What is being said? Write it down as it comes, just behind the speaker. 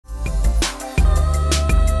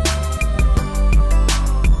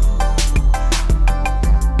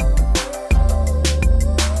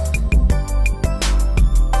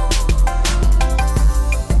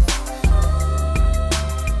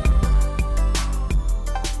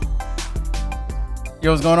Yo,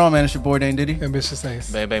 what's going on, man? It's your boy Dane Diddy. Ambitious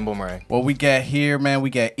Ace. Bang Bang Boomerang. What we got here, man, we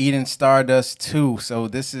got Eden Stardust 2. So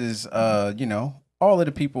this is, you know, all of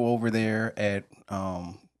the people over there at,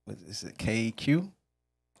 what is it, KQ?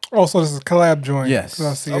 Oh, so this is a collab joint. Yes.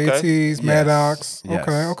 I see Okay. ATs, Maddox. Yes.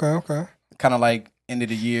 Okay. Kind of like end of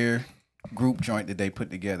the year group joint that they put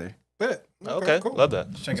together. Bet. Okay, cool. love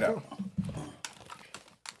that. Check it out.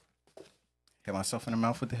 Hit myself in the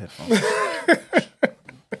mouth with the headphones.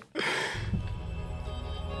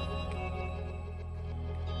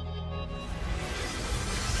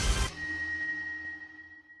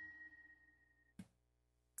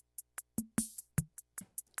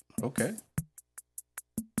 Okay.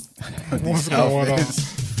 What's going on?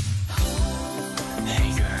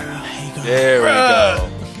 There we go.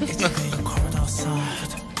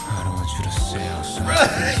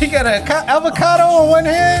 He got an avocado on one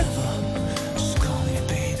hand.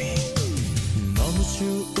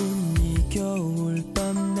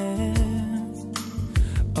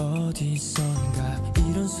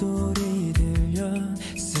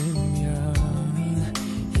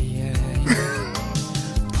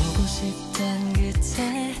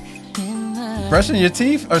 Brushing your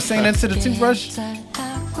teeth or singing into the toothbrush?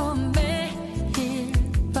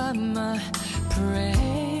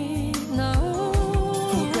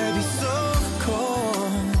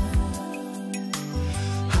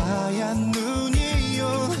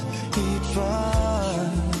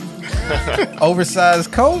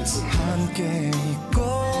 Oversized coats?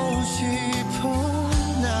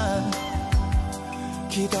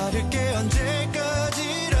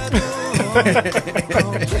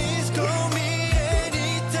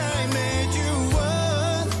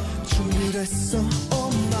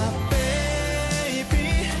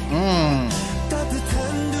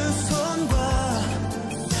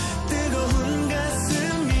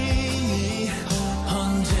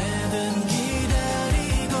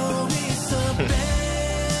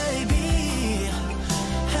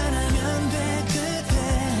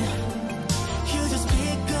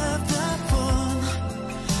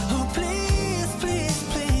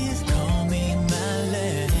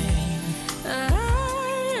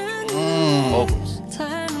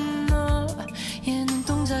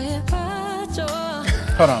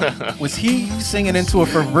 Hold on. Was he singing into a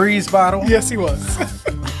Febreze bottle? Yes, he was.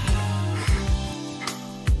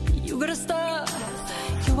 You got a star.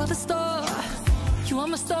 You are the star. You are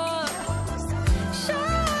my star.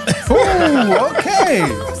 Ooh, okay.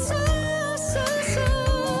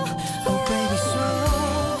 Oh, baby, so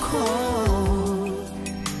cold.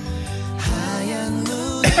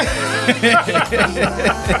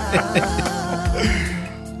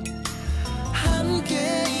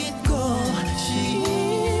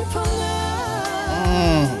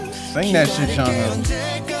 Sing that shit, Chongo.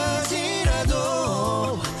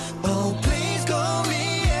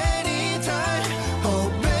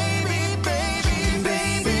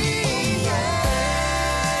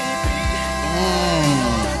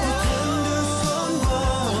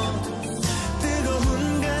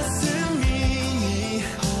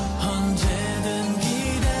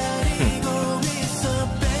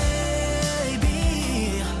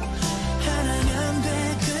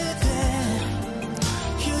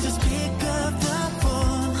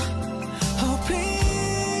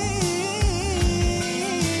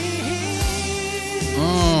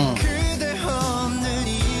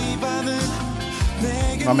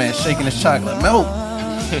 My man shaking his chocolate milk.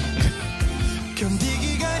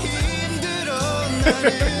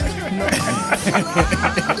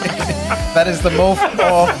 That is the most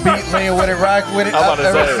offbeat laying with it, rock with it I've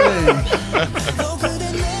ever seen.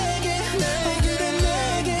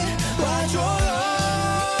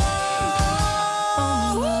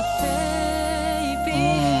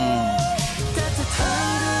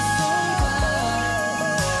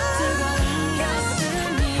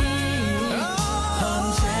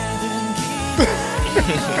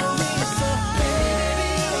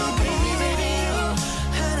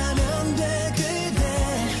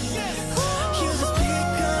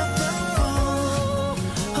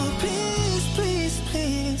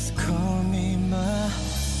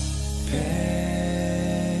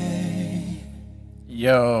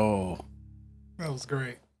 Yo, That was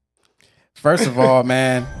great. first of all,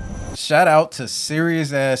 man, shout out to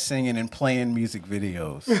serious ass singing and playing music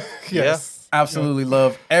videos. Yes. Absolutely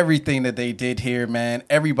love everything that they did here, man.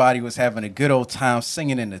 Everybody was having a good old time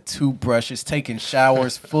singing in the toothbrushes, taking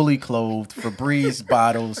showers, fully clothed, Febreze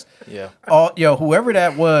bottles. Yeah. Yo, whoever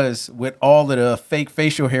that was with all of the fake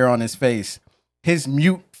facial hair on his face, his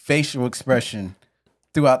mute facial expression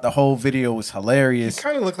throughout the whole video was hilarious.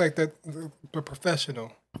 Kind of looked like that the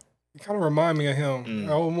professional. You kind of remind me of him.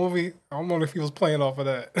 The old movie. I don't know if he was playing off of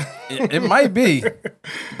that. It might be,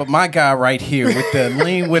 but my guy right here with the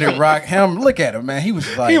lean with it rock him. Look at him, man. He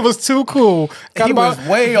was like He was too cool. he was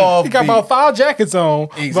way off. He got beat. about 5 jackets on,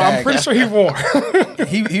 but I'm Exactly. pretty sure he wore.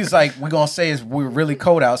 He's like, we're gonna say we're really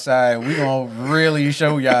cold outside. We're gonna really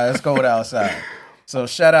show y'all it's cold outside. So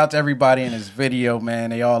shout out to everybody in this video,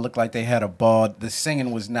 man. They all look like they had a ball. The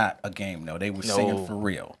singing was not a game, though. They were singing for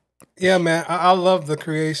real. Yeah, man, I love the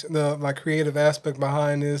creation, the creative aspect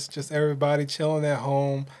behind this. Just everybody chilling at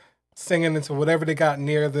home, singing into whatever they got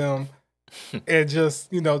near them, and just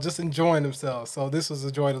just enjoying themselves. So this was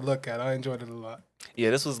a joy to look at. I enjoyed it a lot. Yeah,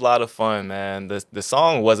 this was a lot of fun, man. The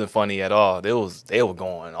song wasn't funny at all. They were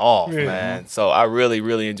going off, man. So I really,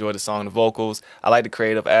 really enjoyed the song, the vocals. I like the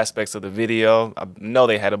creative aspects of the video. I know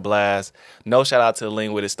they had a blast. No shout out to the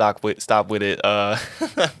Lean With It, Stop With It.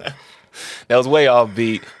 That was way off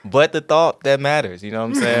beat, but the thought that matters. You know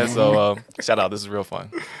what I'm saying? So shout out. This is real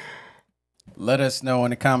fun. Let us know in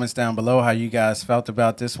the comments down below how you guys felt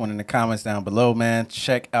about this one in the comments down below, man.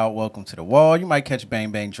 Check out Welcome to the Wall. You might catch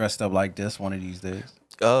Bang Bang dressed up like this one of these days.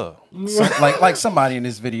 Oh. Like somebody in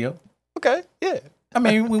this video. Okay, yeah. I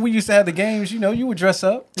mean, when we used to have the games, you would dress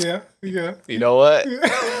up. Yeah. You know what?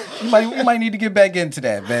 You might need to get back into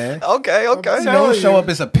that, man. Okay. Show up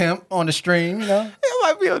as a pimp on the stream, I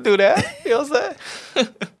might be able to do that. You know what I'm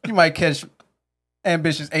saying? You might catch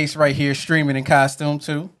Ambitious Ace right here streaming in costume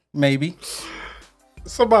too, maybe.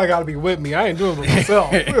 Somebody got to be with me. I ain't doing it myself.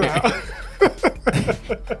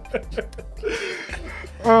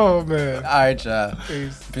 Oh man. All right, y'all.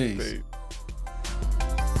 Peace. Peace.